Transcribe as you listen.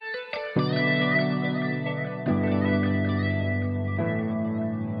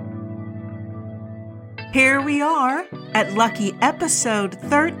Here we are at lucky episode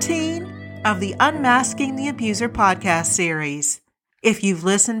 13 of the Unmasking the Abuser podcast series. If you've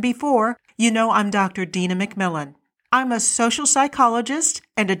listened before, you know I'm Dr. Dina McMillan. I'm a social psychologist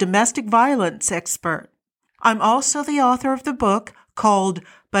and a domestic violence expert. I'm also the author of the book called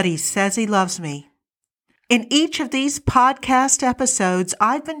But He Says He Loves Me. In each of these podcast episodes,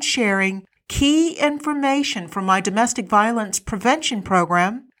 I've been sharing key information from my domestic violence prevention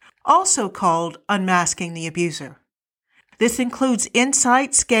program, also called Unmasking the Abuser. This includes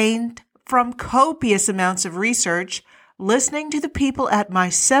insights gained from copious amounts of research, listening to the people at my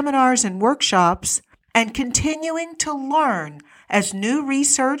seminars and workshops, and continuing to learn as new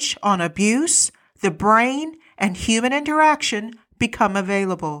research on abuse, the brain, and human interaction become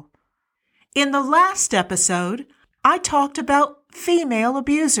available. In the last episode, I talked about female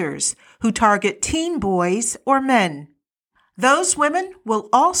abusers who target teen boys or men. Those women will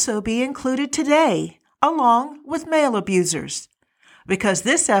also be included today, along with male abusers, because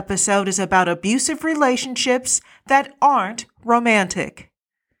this episode is about abusive relationships that aren't romantic.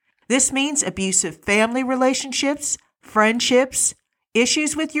 This means abusive family relationships, friendships,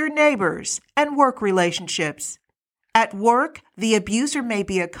 issues with your neighbors, and work relationships. At work, the abuser may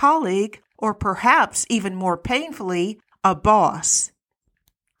be a colleague, or perhaps even more painfully, a boss.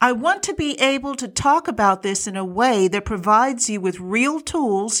 I want to be able to talk about this in a way that provides you with real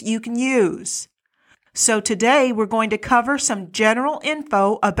tools you can use. So today we're going to cover some general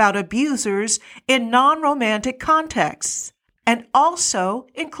info about abusers in non-romantic contexts, and also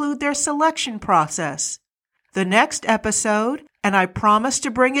include their selection process. The next episode, and I promise to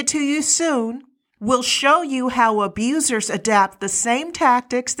bring it to you soon, will show you how abusers adapt the same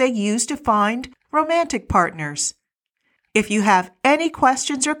tactics they use to find romantic partners. If you have any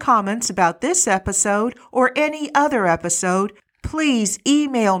questions or comments about this episode or any other episode, please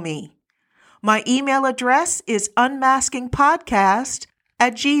email me. My email address is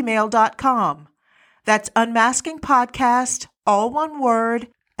unmaskingpodcast@gmail.com. That's unmaskingpodcast, all one word,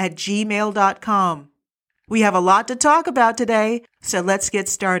 @gmail.com. We have a lot to talk about today, so let's get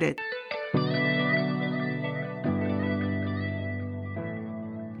started.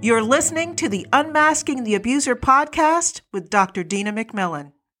 You're listening to the Unmasking the Abuser podcast with Dr. Dina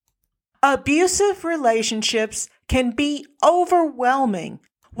McMillan. Abusive relationships can be overwhelming,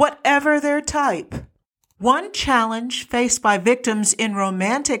 whatever their type. One challenge faced by victims in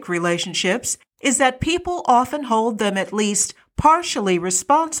romantic relationships is that people often hold them at least partially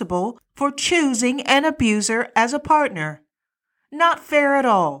responsible for choosing an abuser as a partner. Not fair at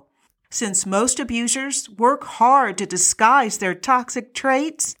all, since most abusers work hard to disguise their toxic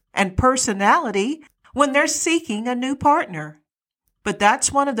traits and personality when they're seeking a new partner. But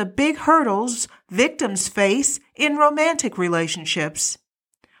that's one of the big hurdles victims face in romantic relationships.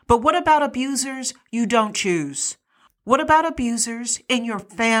 But what about abusers you don't choose? What about abusers in your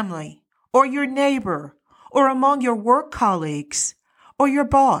family, or your neighbor, or among your work colleagues, or your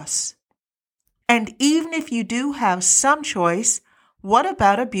boss? And even if you do have some choice, what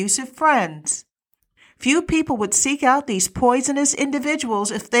about abusive friends? Few people would seek out these poisonous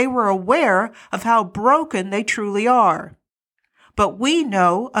individuals if they were aware of how broken they truly are. But we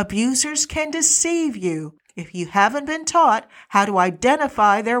know abusers can deceive you if you haven't been taught how to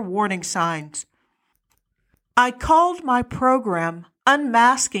identify their warning signs. I called my program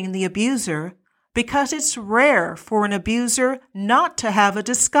Unmasking the Abuser because it's rare for an abuser not to have a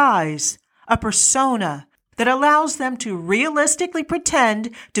disguise, a persona, that allows them to realistically pretend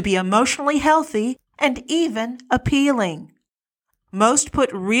to be emotionally healthy and even appealing. Most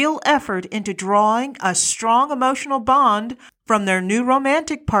put real effort into drawing a strong emotional bond from their new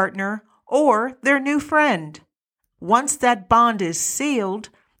romantic partner or their new friend. Once that bond is sealed,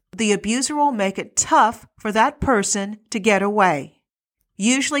 the abuser will make it tough for that person to get away.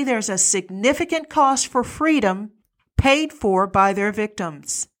 Usually there's a significant cost for freedom paid for by their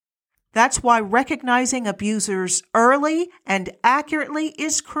victims. That's why recognizing abusers early and accurately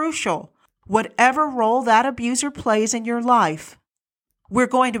is crucial, whatever role that abuser plays in your life. We're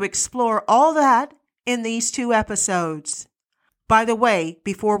going to explore all that in these 2 episodes. By the way,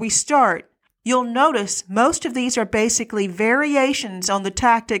 before we start, you'll notice most of these are basically variations on the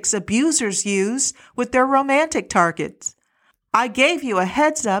tactics abusers use with their romantic targets. I gave you a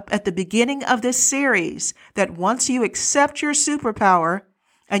heads up at the beginning of this series that once you accept your superpower,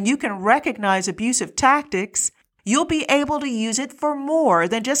 and you can recognize abusive tactics, you'll be able to use it for more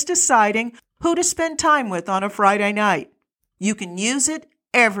than just deciding who to spend time with on a Friday night. You can use it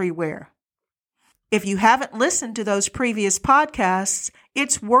everywhere. If you haven't listened to those previous podcasts,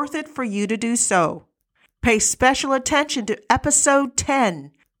 it's worth it for you to do so. Pay special attention to episode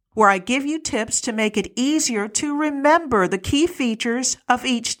 10, where I give you tips to make it easier to remember the key features of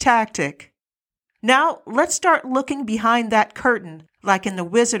each tactic. Now, let's start looking behind that curtain, like in The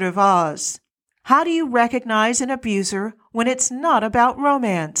Wizard of Oz. How do you recognize an abuser when it's not about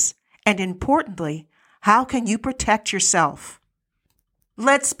romance? And importantly, how can you protect yourself?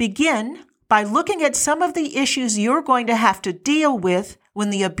 Let's begin by looking at some of the issues you're going to have to deal with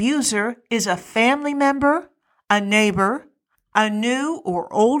when the abuser is a family member, a neighbor, a new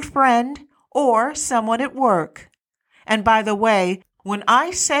or old friend, or someone at work. And by the way, when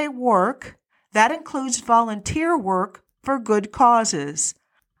I say work, that includes volunteer work for good causes.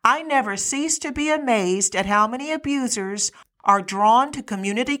 I never cease to be amazed at how many abusers are drawn to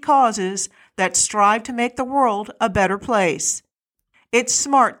community causes that strive to make the world a better place. It's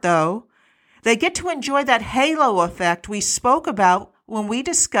smart, though. They get to enjoy that halo effect we spoke about when we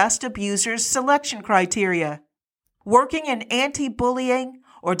discussed abusers' selection criteria. Working in anti-bullying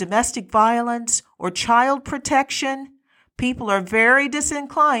or domestic violence or child protection, people are very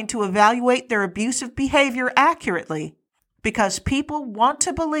disinclined to evaluate their abusive behavior accurately because people want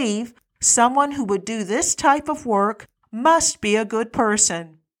to believe someone who would do this type of work must be a good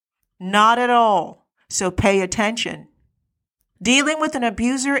person. Not at all, so pay attention. Dealing with an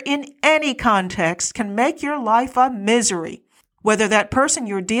abuser in any context can make your life a misery, whether that person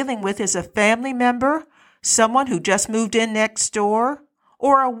you're dealing with is a family member, someone who just moved in next door,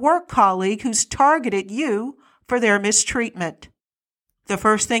 or a work colleague who's targeted you for their mistreatment. The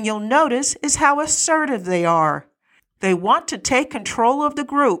first thing you'll notice is how assertive they are. They want to take control of the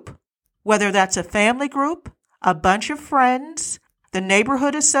group, whether that's a family group, a bunch of friends, the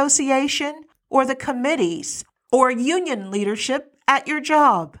neighborhood association, or the committees, or union leadership at your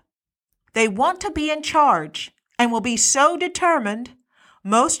job. They want to be in charge and will be so determined,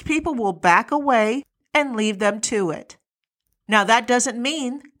 most people will back away and leave them to it. Now, that doesn't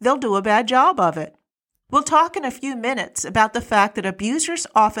mean they'll do a bad job of it. We'll talk in a few minutes about the fact that abusers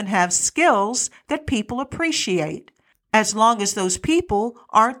often have skills that people appreciate, as long as those people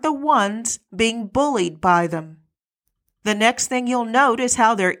aren't the ones being bullied by them. The next thing you'll note is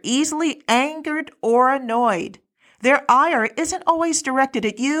how they're easily angered or annoyed. Their ire isn't always directed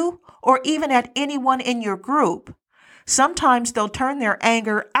at you or even at anyone in your group. Sometimes they'll turn their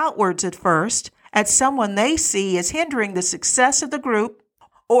anger outwards at first, at someone they see as hindering the success of the group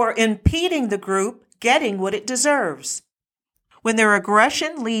or impeding the group getting what it deserves. When their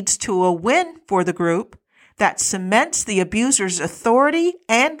aggression leads to a win for the group, that cements the abuser's authority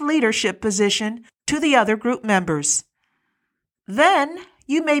and leadership position to the other group members. Then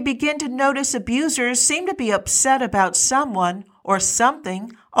you may begin to notice abusers seem to be upset about someone or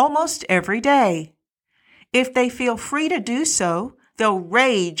something almost every day. If they feel free to do so, they'll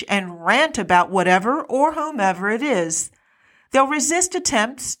rage and rant about whatever or whomever it is. They'll resist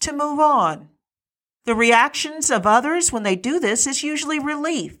attempts to move on. The reactions of others when they do this is usually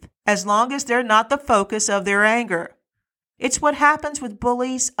relief, as long as they're not the focus of their anger. It's what happens with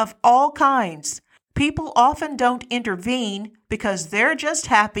bullies of all kinds. People often don't intervene because they're just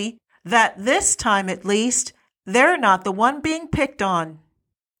happy that this time at least, they're not the one being picked on.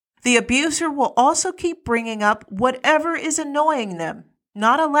 The abuser will also keep bringing up whatever is annoying them,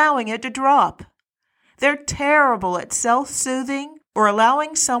 not allowing it to drop. They're terrible at self-soothing or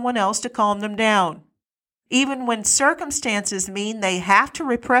allowing someone else to calm them down. Even when circumstances mean they have to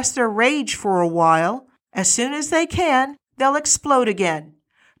repress their rage for a while, as soon as they can, they'll explode again,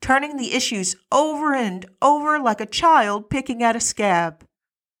 turning the issues over and over like a child picking at a scab.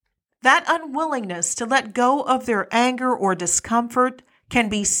 That unwillingness to let go of their anger or discomfort can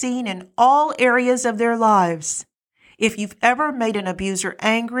be seen in all areas of their lives. If you've ever made an abuser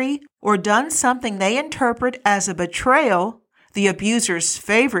angry or done something they interpret as a betrayal, the abuser's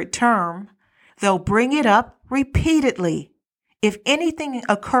favorite term, they'll bring it up repeatedly. If anything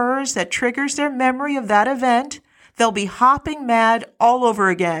occurs that triggers their memory of that event, they'll be hopping mad all over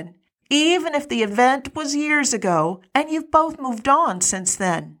again, even if the event was years ago and you've both moved on since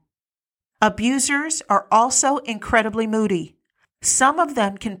then. Abusers are also incredibly moody. Some of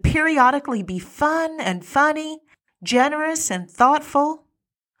them can periodically be fun and funny, generous and thoughtful.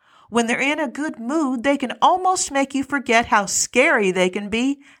 When they're in a good mood, they can almost make you forget how scary they can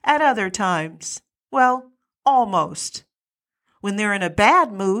be at other times. Well, almost. When they're in a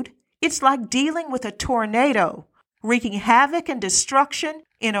bad mood, it's like dealing with a tornado, wreaking havoc and destruction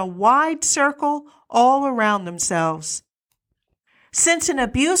in a wide circle all around themselves. Since an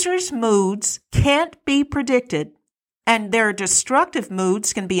abuser's moods can't be predicted, and their destructive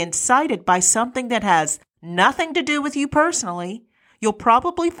moods can be incited by something that has nothing to do with you personally, you'll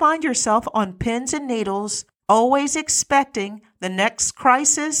probably find yourself on pins and needles always expecting the next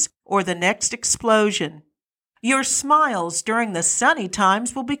crisis or the next explosion. Your smiles during the sunny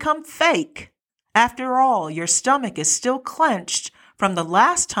times will become fake. After all, your stomach is still clenched from the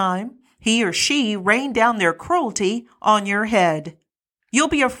last time he or she rained down their cruelty on your head. You'll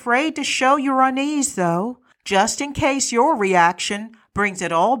be afraid to show your unease, though, just in case your reaction brings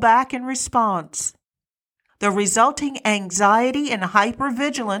it all back in response. The resulting anxiety and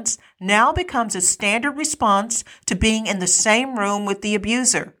hypervigilance now becomes a standard response to being in the same room with the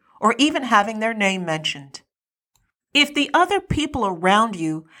abuser, or even having their name mentioned. If the other people around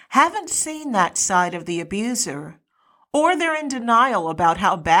you haven't seen that side of the abuser, or they're in denial about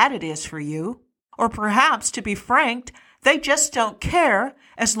how bad it is for you, or perhaps, to be frank, they just don't care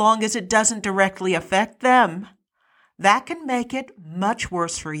as long as it doesn't directly affect them, that can make it much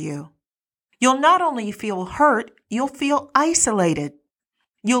worse for you. You'll not only feel hurt, you'll feel isolated.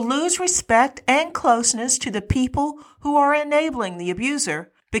 You'll lose respect and closeness to the people who are enabling the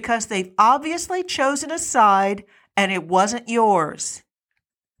abuser because they've obviously chosen a side and it wasn't yours.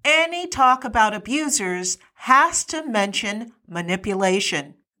 Any talk about abusers has to mention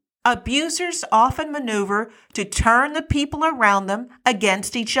manipulation. Abusers often maneuver to turn the people around them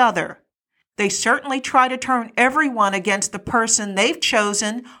against each other. They certainly try to turn everyone against the person they've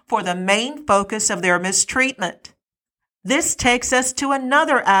chosen for the main focus of their mistreatment. This takes us to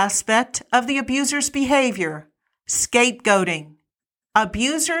another aspect of the abuser's behavior: scapegoating.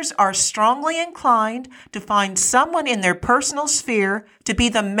 Abusers are strongly inclined to find someone in their personal sphere to be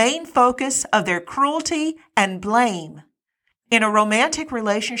the main focus of their cruelty and blame. In a romantic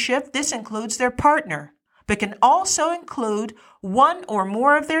relationship, this includes their partner, but can also include one or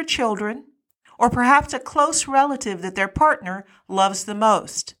more of their children, or perhaps a close relative that their partner loves the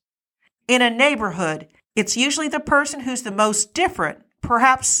most. In a neighborhood, it's usually the person who's the most different,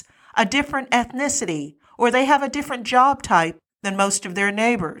 perhaps a different ethnicity, or they have a different job type than most of their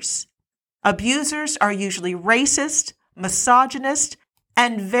neighbors. Abusers are usually racist, misogynist,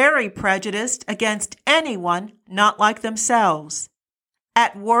 and very prejudiced against anyone not like themselves.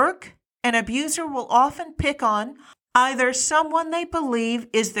 At work, an abuser will often pick on either someone they believe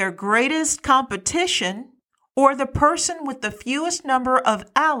is their greatest competition or the person with the fewest number of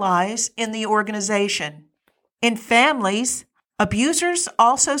allies in the organization. In families, abusers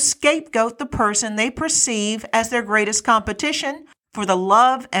also scapegoat the person they perceive as their greatest competition for the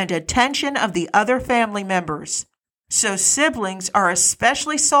love and attention of the other family members. So siblings are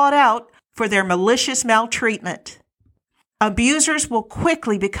especially sought out for their malicious maltreatment. Abusers will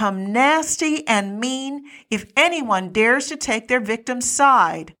quickly become nasty and mean if anyone dares to take their victim's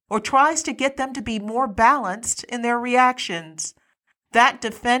side or tries to get them to be more balanced in their reactions. That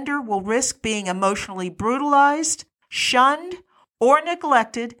defender will risk being emotionally brutalized, shunned, or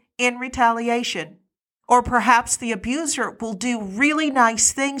neglected in retaliation. Or perhaps the abuser will do really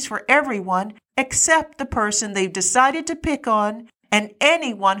nice things for everyone except the person they've decided to pick on and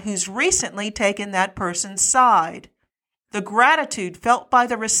anyone who's recently taken that person's side. The gratitude felt by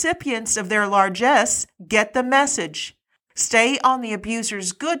the recipients of their largesse get the message. Stay on the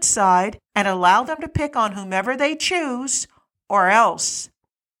abuser's good side and allow them to pick on whomever they choose, or else.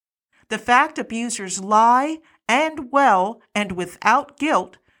 The fact abusers lie and well and without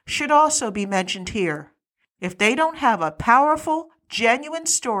guilt should also be mentioned here. If they don't have a powerful, genuine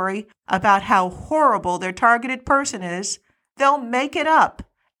story about how horrible their targeted person is, they'll make it up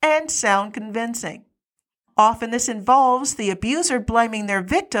and sound convincing. Often this involves the abuser blaming their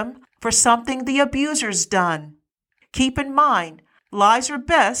victim for something the abuser's done. Keep in mind, lies are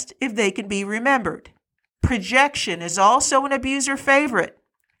best if they can be remembered. Projection is also an abuser favorite.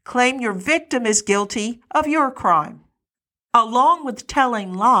 Claim your victim is guilty of your crime. Along with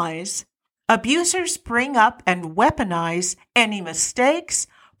telling lies, abusers bring up and weaponize any mistakes,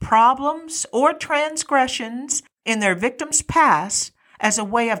 problems, or transgressions in their victim's past as a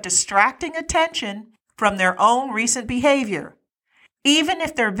way of distracting attention from their own recent behavior, even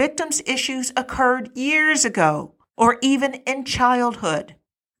if their victim's issues occurred years ago or even in childhood.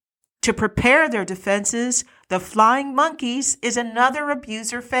 To prepare their defenses, the flying monkeys is another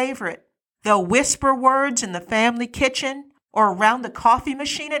abuser favorite. They'll whisper words in the family kitchen or around the coffee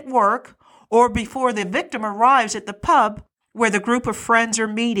machine at work or before the victim arrives at the pub where the group of friends are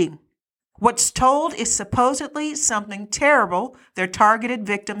meeting. What's told is supposedly something terrible their targeted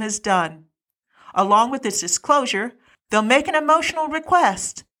victim has done. Along with this disclosure, they'll make an emotional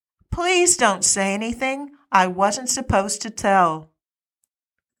request. Please don't say anything I wasn't supposed to tell.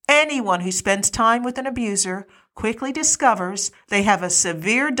 Anyone who spends time with an abuser quickly discovers they have a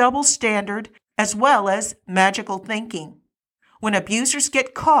severe double standard as well as magical thinking. When abusers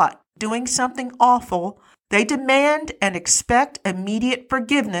get caught doing something awful, They demand and expect immediate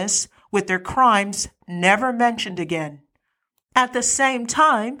forgiveness with their crimes never mentioned again. At the same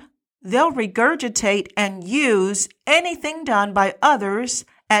time, they'll regurgitate and use anything done by others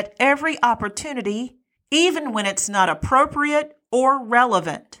at every opportunity, even when it's not appropriate or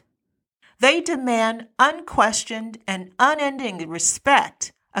relevant. They demand unquestioned and unending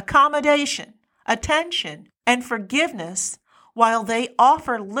respect, accommodation, attention, and forgiveness, while they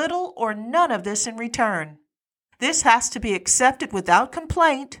offer little or none of this in return. This has to be accepted without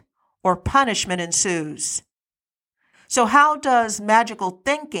complaint, or punishment ensues. So how does magical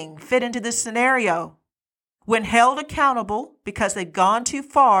thinking fit into this scenario? When held accountable because they've gone too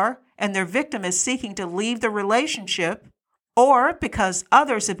far and their victim is seeking to leave the relationship, or because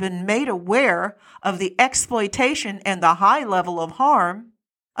others have been made aware of the exploitation and the high level of harm,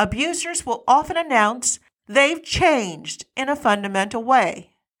 abusers will often announce they've changed in a fundamental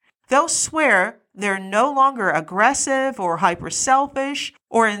way. They'll swear they're no longer aggressive or hyper-selfish,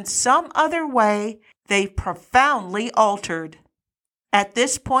 or in some other way they've profoundly altered. At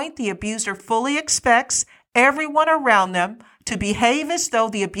this point, the abuser fully expects everyone around them to behave as though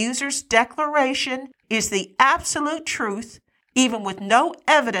the abuser's declaration is the absolute truth, even with no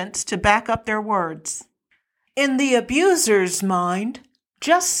evidence to back up their words. In the abuser's mind,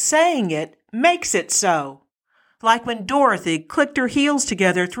 just saying it makes it so. Like when Dorothy clicked her heels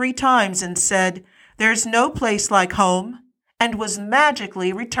together 3 times and said, "There's no place like home," and was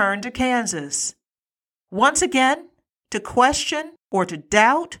magically returned to Kansas. Once again, to question or to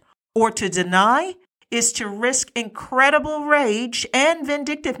doubt or to deny is to risk incredible rage and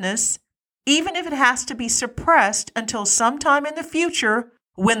vindictiveness, even if it has to be suppressed until sometime in the future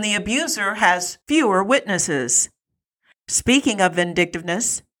when the abuser has fewer witnesses. Speaking of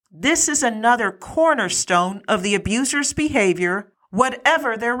vindictiveness, this is another cornerstone of the abuser's behavior,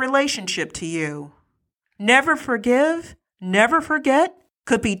 whatever their relationship to you. Never forgive, never forget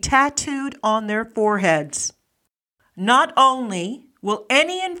could be tattooed on their foreheads. Not only will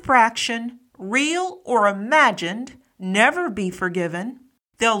any infraction, real or imagined, never be forgiven,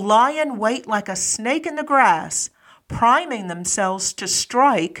 they'll lie in wait like a snake in the grass, priming themselves to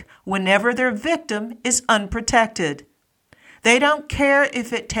strike whenever their victim is unprotected. They don't care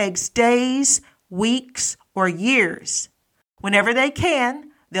if it takes days, weeks, or years. Whenever they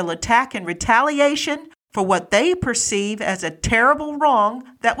can, they'll attack in retaliation for what they perceive as a terrible wrong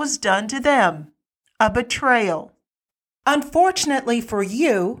that was done to them, a betrayal. Unfortunately for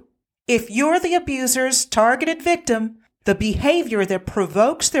you, if you're the abuser's targeted victim, the behavior that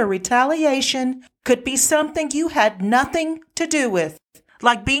provokes their retaliation could be something you had nothing to do with,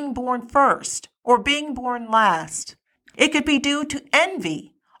 like being born first or being born last. It could be due to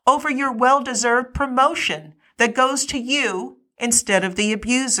envy over your well-deserved promotion that goes to you instead of the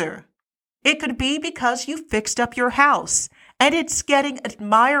abuser. It could be because you fixed up your house and it's getting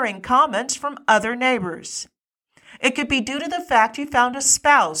admiring comments from other neighbors. It could be due to the fact you found a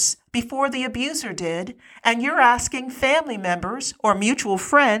spouse before the abuser did, and you're asking family members or mutual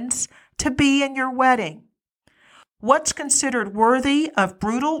friends to be in your wedding. What's considered worthy of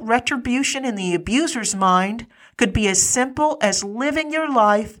brutal retribution in the abuser's mind could be as simple as living your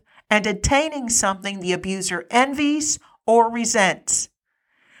life and attaining something the abuser envies or resents.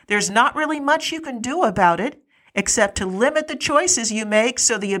 There's not really much you can do about it, except to limit the choices you make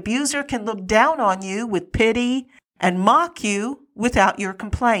so the abuser can look down on you with pity and mock you without your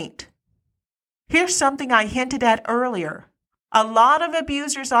complaint. Here's something I hinted at earlier. A lot of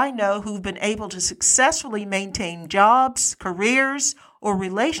abusers I know who've been able to successfully maintain jobs, careers, or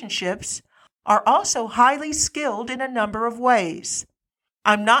relationships are also highly skilled in a number of ways.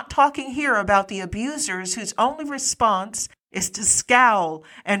 I'm not talking here about the abusers whose only response is to scowl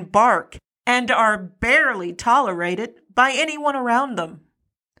and bark and are barely tolerated by anyone around them.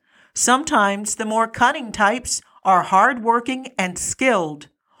 Sometimes the more cunning types are hardworking and skilled,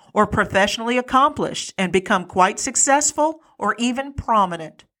 or professionally accomplished and become quite successful or even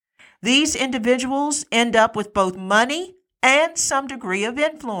prominent. These individuals end up with both money and some degree of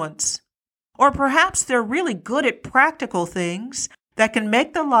influence. Or perhaps they're really good at practical things that can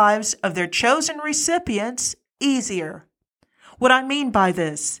make the lives of their chosen recipients easier. What I mean by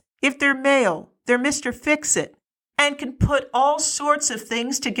this, if they're male, they're Mr. Fix-It and can put all sorts of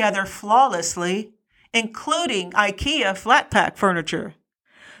things together flawlessly, including IKEA flat-pack furniture.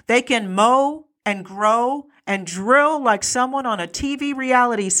 They can mow and grow and drill like someone on a TV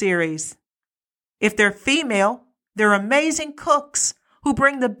reality series. If they're female, they're amazing cooks who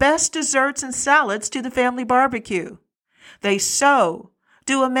bring the best desserts and salads to the family barbecue. They sew,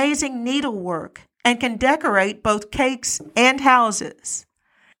 do amazing needlework, and can decorate both cakes and houses.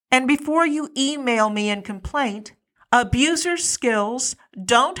 And before you email me in complaint, abusers' skills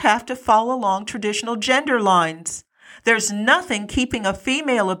don't have to follow along traditional gender lines. There's nothing keeping a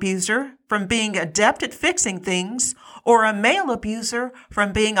female abuser from being adept at fixing things or a male abuser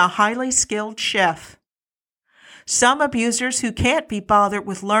from being a highly skilled chef. Some abusers who can't be bothered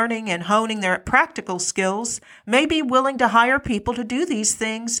with learning and honing their practical skills may be willing to hire people to do these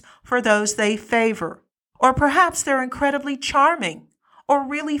things for those they favor. Or perhaps they're incredibly charming or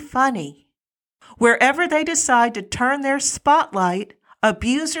really funny. Wherever they decide to turn their spotlight,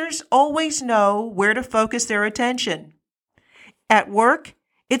 abusers always know where to focus their attention. At work,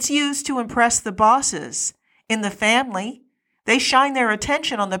 it's used to impress the bosses. In the family, they shine their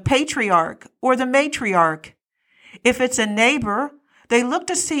attention on the patriarch or the matriarch. If it's a neighbor, they look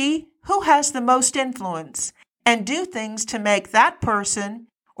to see who has the most influence and do things to make that person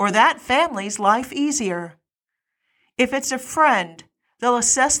or that family's life easier. If it's a friend, they'll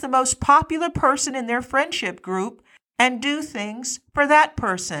assess the most popular person in their friendship group and do things for that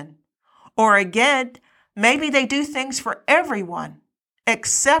person. Or again, maybe they do things for everyone,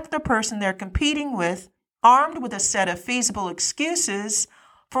 except the person they're competing with, armed with a set of feasible excuses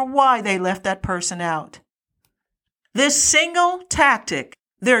for why they left that person out. This single tactic,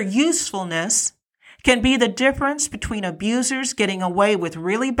 their usefulness, can be the difference between abusers getting away with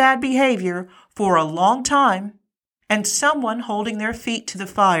really bad behavior for a long time and someone holding their feet to the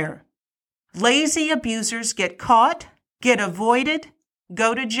fire. Lazy abusers get caught, get avoided,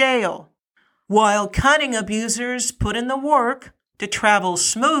 go to jail, while cunning abusers put in the work to travel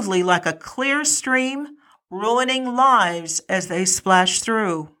smoothly like a clear stream, ruining lives as they splash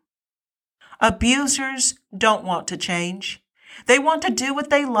through. Abusers don't want to change. They want to do what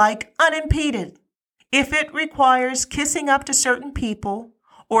they like unimpeded. If it requires kissing up to certain people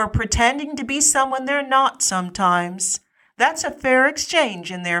or pretending to be someone they're not sometimes, that's a fair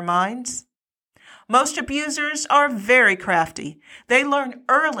exchange in their minds. Most abusers are very crafty. They learn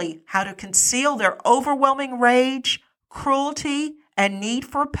early how to conceal their overwhelming rage, cruelty, and need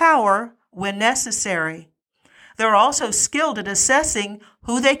for power when necessary. They're also skilled at assessing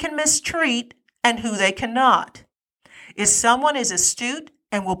who they can mistreat and who they cannot. If someone is astute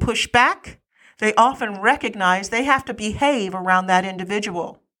and will push back, they often recognize they have to behave around that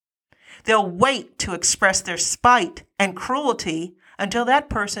individual. They'll wait to express their spite and cruelty until that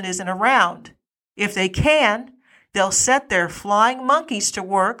person isn't around. If they can, they'll set their flying monkeys to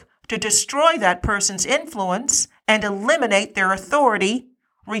work to destroy that person's influence and eliminate their authority,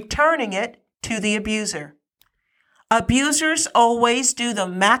 returning it to the abuser. Abusers always do the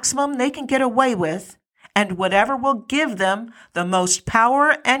maximum they can get away with and whatever will give them the most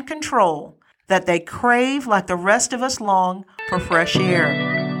power and control that they crave like the rest of us long for fresh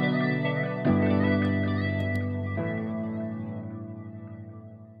air.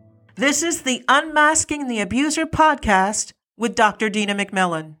 This is the Unmasking the Abuser podcast with Dr. Dina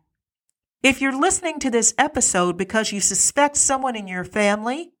McMillan. If you're listening to this episode because you suspect someone in your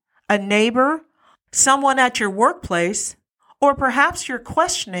family, a neighbor, someone at your workplace, or perhaps you're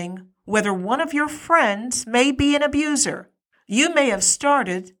questioning whether one of your friends may be an abuser, you may have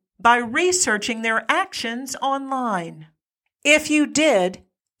started by researching their actions online. If you did,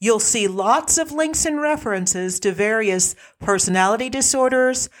 you'll see lots of links and references to various personality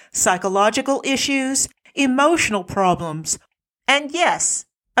disorders, psychological issues, emotional problems, and yes,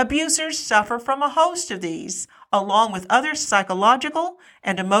 abusers suffer from a host of these, along with other psychological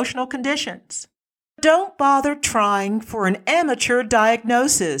and emotional conditions. Don't bother trying for an amateur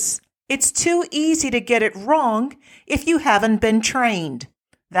diagnosis. It's too easy to get it wrong if you haven't been trained.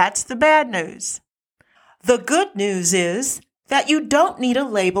 That's the bad news. The good news is that you don't need a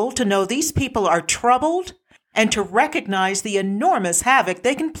label to know these people are troubled and to recognize the enormous havoc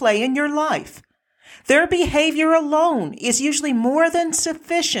they can play in your life. Their behavior alone is usually more than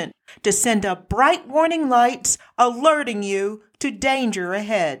sufficient to send up bright warning lights alerting you to danger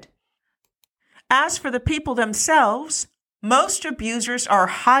ahead. As for the people themselves, most abusers are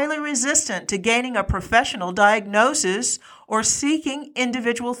highly resistant to gaining a professional diagnosis or seeking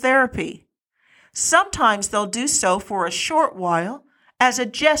individual therapy. Sometimes they'll do so for a short while as a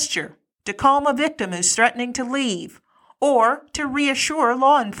gesture to calm a victim who's threatening to leave or to reassure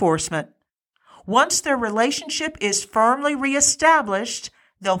law enforcement. Once their relationship is firmly reestablished,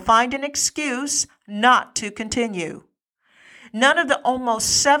 they'll find an excuse not to continue. None of the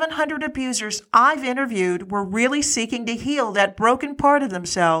almost 700 abusers I've interviewed were really seeking to heal that broken part of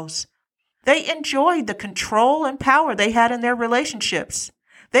themselves. They enjoyed the control and power they had in their relationships.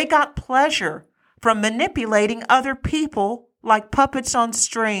 They got pleasure from manipulating other people like puppets on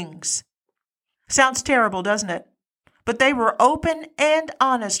strings. Sounds terrible, doesn't it? but they were open and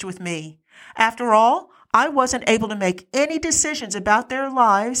honest with me. After all, I wasn't able to make any decisions about their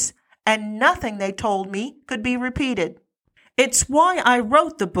lives, and nothing they told me could be repeated. It's why I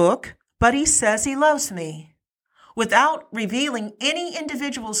wrote the book, But He Says He Loves Me. Without revealing any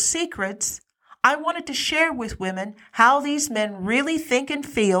individual's secrets, I wanted to share with women how these men really think and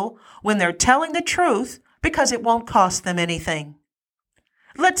feel when they're telling the truth, because it won't cost them anything.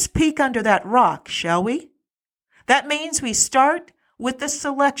 Let's peek under that rock, shall we? That means we start with the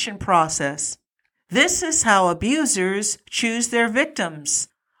selection process. This is how abusers choose their victims.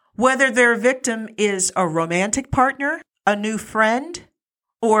 Whether their victim is a romantic partner, a new friend,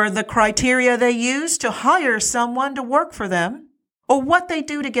 or the criteria they use to hire someone to work for them, or what they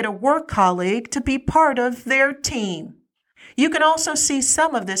do to get a work colleague to be part of their team. You can also see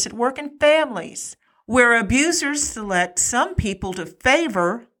some of this at work in families, where abusers select some people to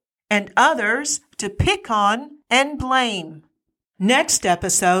favor and others to pick on and blame. Next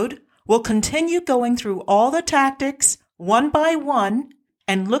episode, we'll continue going through all the tactics one by one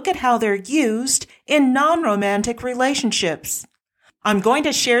and look at how they're used in non-romantic relationships. I'm going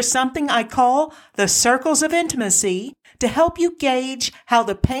to share something I call the circles of intimacy to help you gauge how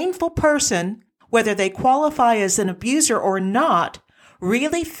the painful person, whether they qualify as an abuser or not,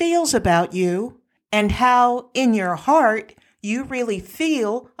 really feels about you and how, in your heart, you really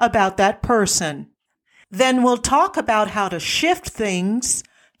feel about that person. Then we'll talk about how to shift things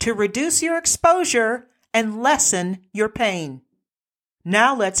to reduce your exposure and lessen your pain.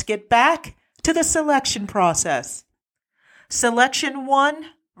 Now let's get back to the selection process. Selection 1,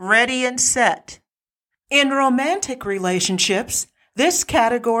 ready and set. In romantic relationships, this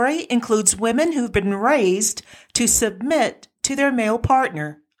category includes women who've been raised to submit to their male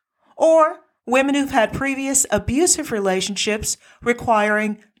partner, or women who've had previous abusive relationships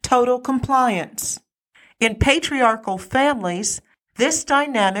requiring total compliance. In patriarchal families, this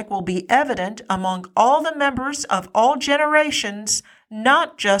dynamic will be evident among all the members of all generations,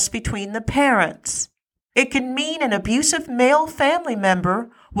 not just between the parents. It can mean an abusive male family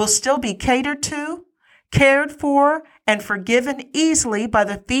member will still be catered to, cared for, and forgiven easily by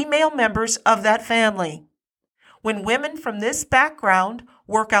the female members of that family. When women from this background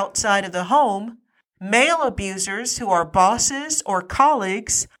work outside of the home, male abusers who are bosses or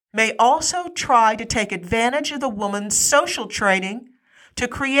colleagues may also try to take advantage of the woman's social training to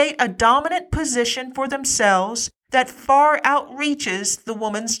create a dominant position for themselves that far outreaches the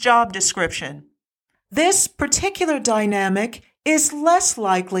woman's job description. This particular dynamic is less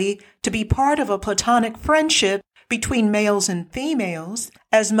likely to be part of a platonic friendship between males and females,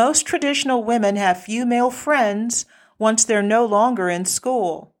 as most traditional women have few male friends once they're no longer in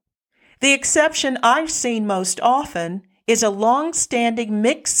school. The exception I've seen most often is a long-standing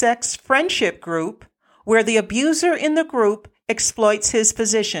mixed-sex friendship group where the abuser in the group exploits his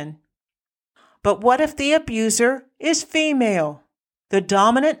position. But what if the abuser is female? The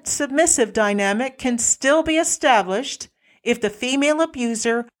dominant submissive dynamic can still be established if the female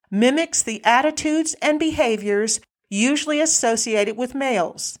abuser mimics the attitudes and behaviors usually associated with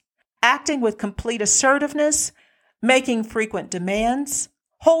males, acting with complete assertiveness, making frequent demands,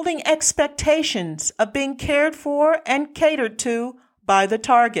 holding expectations of being cared for and catered to by the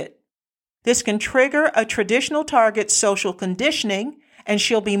target. This can trigger a traditional target's social conditioning, and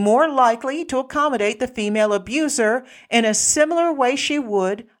she'll be more likely to accommodate the female abuser in a similar way she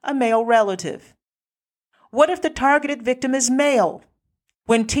would a male relative. What if the targeted victim is male?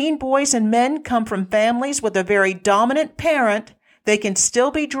 When teen boys and men come from families with a very dominant parent, they can still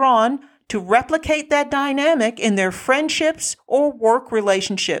be drawn to replicate that dynamic in their friendships or work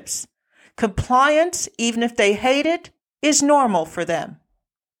relationships. Compliance, even if they hate it, is normal for them.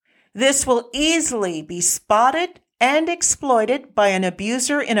 This will easily be spotted and exploited by an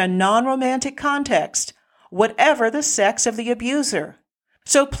abuser in a non-romantic context, whatever the sex of the abuser.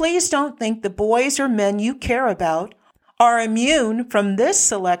 So please don't think the boys or men you care about are immune from this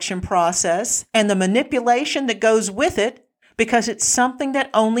selection process and the manipulation that goes with it, because it's something that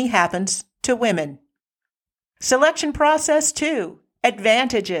only happens to women. Selection process 2,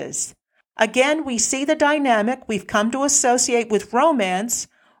 advantages. Again, we see the dynamic we've come to associate with romance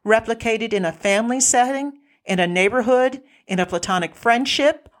replicated in a family setting, in a neighborhood, in a platonic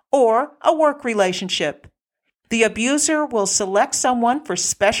friendship, or a work relationship. The abuser will select someone for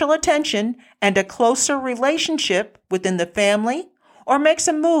special attention and a closer relationship within the family, or makes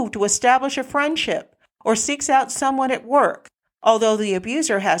a move to establish a friendship, or seeks out someone at work, although the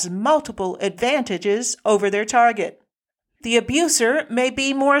abuser has multiple advantages over their target. The abuser may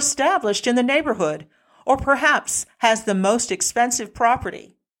be more established in the neighborhood, or perhaps has the most expensive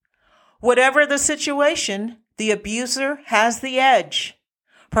property. Whatever the situation, the abuser has the edge,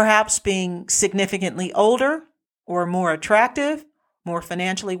 perhaps being significantly older or more attractive, more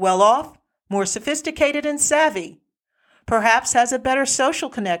financially well off, more sophisticated and savvy, perhaps has a better social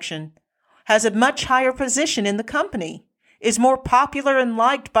connection, has a much higher position in the company, is more popular and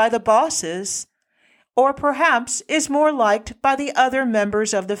liked by the bosses, or perhaps is more liked by the other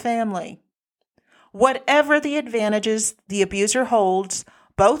members of the family. Whatever the advantages the abuser holds,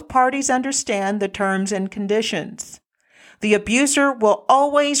 both parties understand the terms and conditions. The abuser will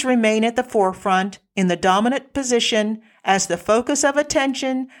always remain at the forefront in the dominant position as the focus of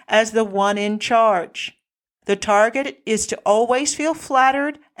attention, as the one in charge. The target is to always feel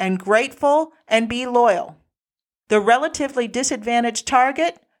flattered and grateful and be loyal. The relatively disadvantaged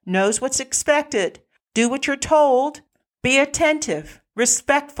target knows what's expected. Do what you're told. Be attentive,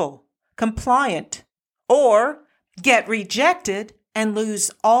 respectful, compliant, or get rejected and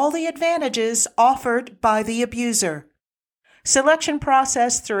lose all the advantages offered by the abuser. Selection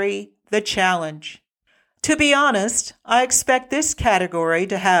process 3, the challenge. To be honest, I expect this category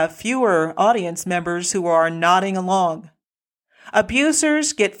to have fewer audience members who are nodding along.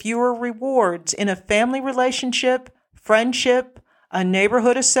 Abusers get fewer rewards in a family relationship, friendship, a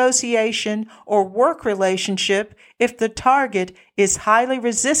neighborhood association, or work relationship if the target is highly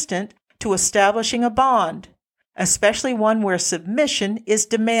resistant to establishing a bond, especially one where submission is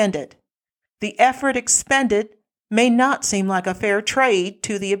demanded. The effort expended may not seem like a fair trade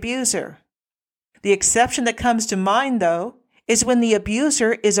to the abuser. The exception that comes to mind, though, is when the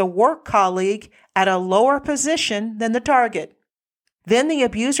abuser is a work colleague at a lower position than the target. Then the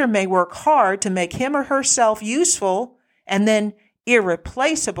abuser may work hard to make him or herself useful and then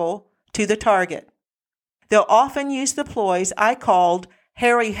irreplaceable to the target. They'll often use the ploys I called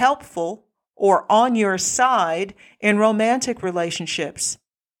Harry helpful or on your side in romantic relationships.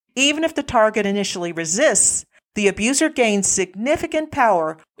 Even if the target initially resists, the abuser gains significant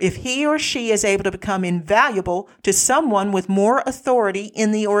power if he or she is able to become invaluable to someone with more authority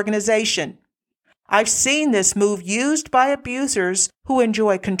in the organization. I've seen this move used by abusers who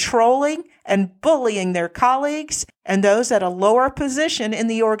enjoy controlling and bullying their colleagues and those at a lower position in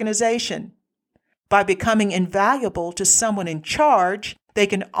the organization. By becoming invaluable to someone in charge, they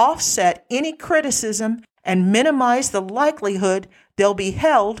can offset any criticism and minimize the likelihood they'll be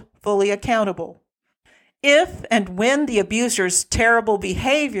held fully accountable. If and when the abuser's terrible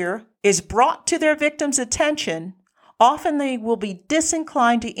behavior is brought to their victim's attention, often they will be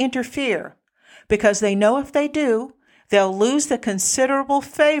disinclined to interfere because they know if they do, they'll lose the considerable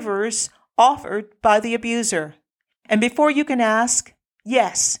favors offered by the abuser. And before you can ask,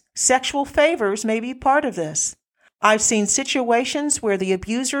 yes, sexual favors may be part of this. I've seen situations where the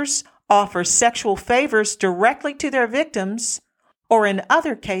abusers offer sexual favors directly to their victims, or in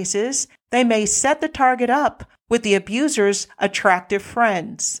other cases, they may set the target up with the abuser's attractive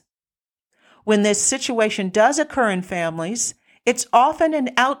friends. When this situation does occur in families, it's often an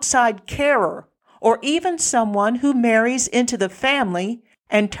outside carer or even someone who marries into the family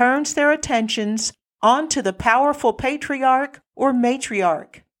and turns their attentions onto the powerful patriarch or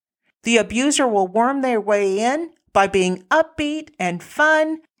matriarch. The abuser will worm their way in by being upbeat and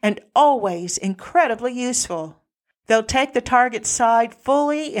fun and always incredibly useful. They'll take the target's side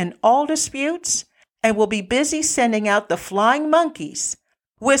fully in all disputes and will be busy sending out the flying monkeys,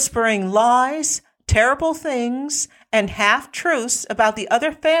 whispering lies, terrible things, and half-truths about the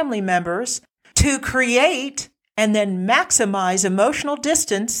other family members to create and then maximize emotional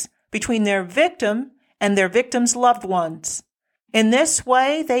distance between their victim and their victim's loved ones. In this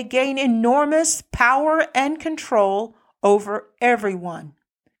way, they gain enormous power and control over everyone.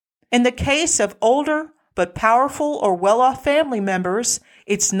 In the case of older but powerful or well-off family members,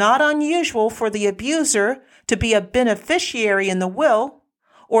 it's not unusual for the abuser to be a beneficiary in the will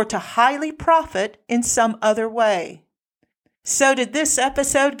or to highly profit in some other way. So did this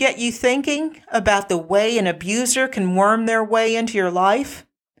episode get you thinking about the way an abuser can worm their way into your life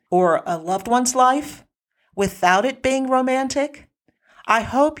or a loved one's life without it being romantic? I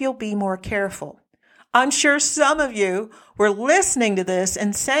hope you'll be more careful. I'm sure some of you were listening to this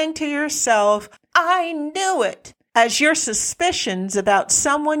and saying to yourself, I knew it, as your suspicions about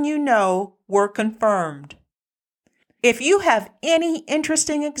someone you know were confirmed. If you have any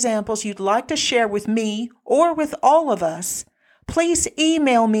interesting examples you'd like to share with me or with all of us, please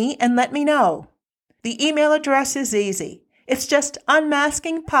email me and let me know. The email address is easy. It's just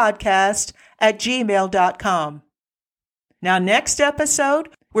unmaskingpodcast@gmail.com. Now, next episode,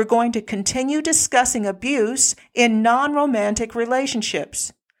 we're going to continue discussing abuse in non-romantic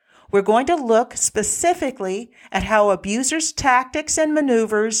relationships. We're going to look specifically at how abusers' tactics and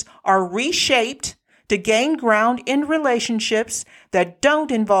maneuvers are reshaped to gain ground in relationships that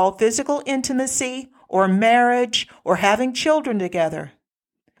don't involve physical intimacy or marriage or having children together.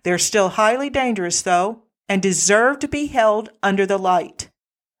 They're still highly dangerous, though, and deserve to be held under the light.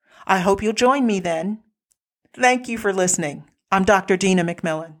 I hope you'll join me then. Thank you for listening. I'm Dr. Dina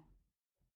McMillan.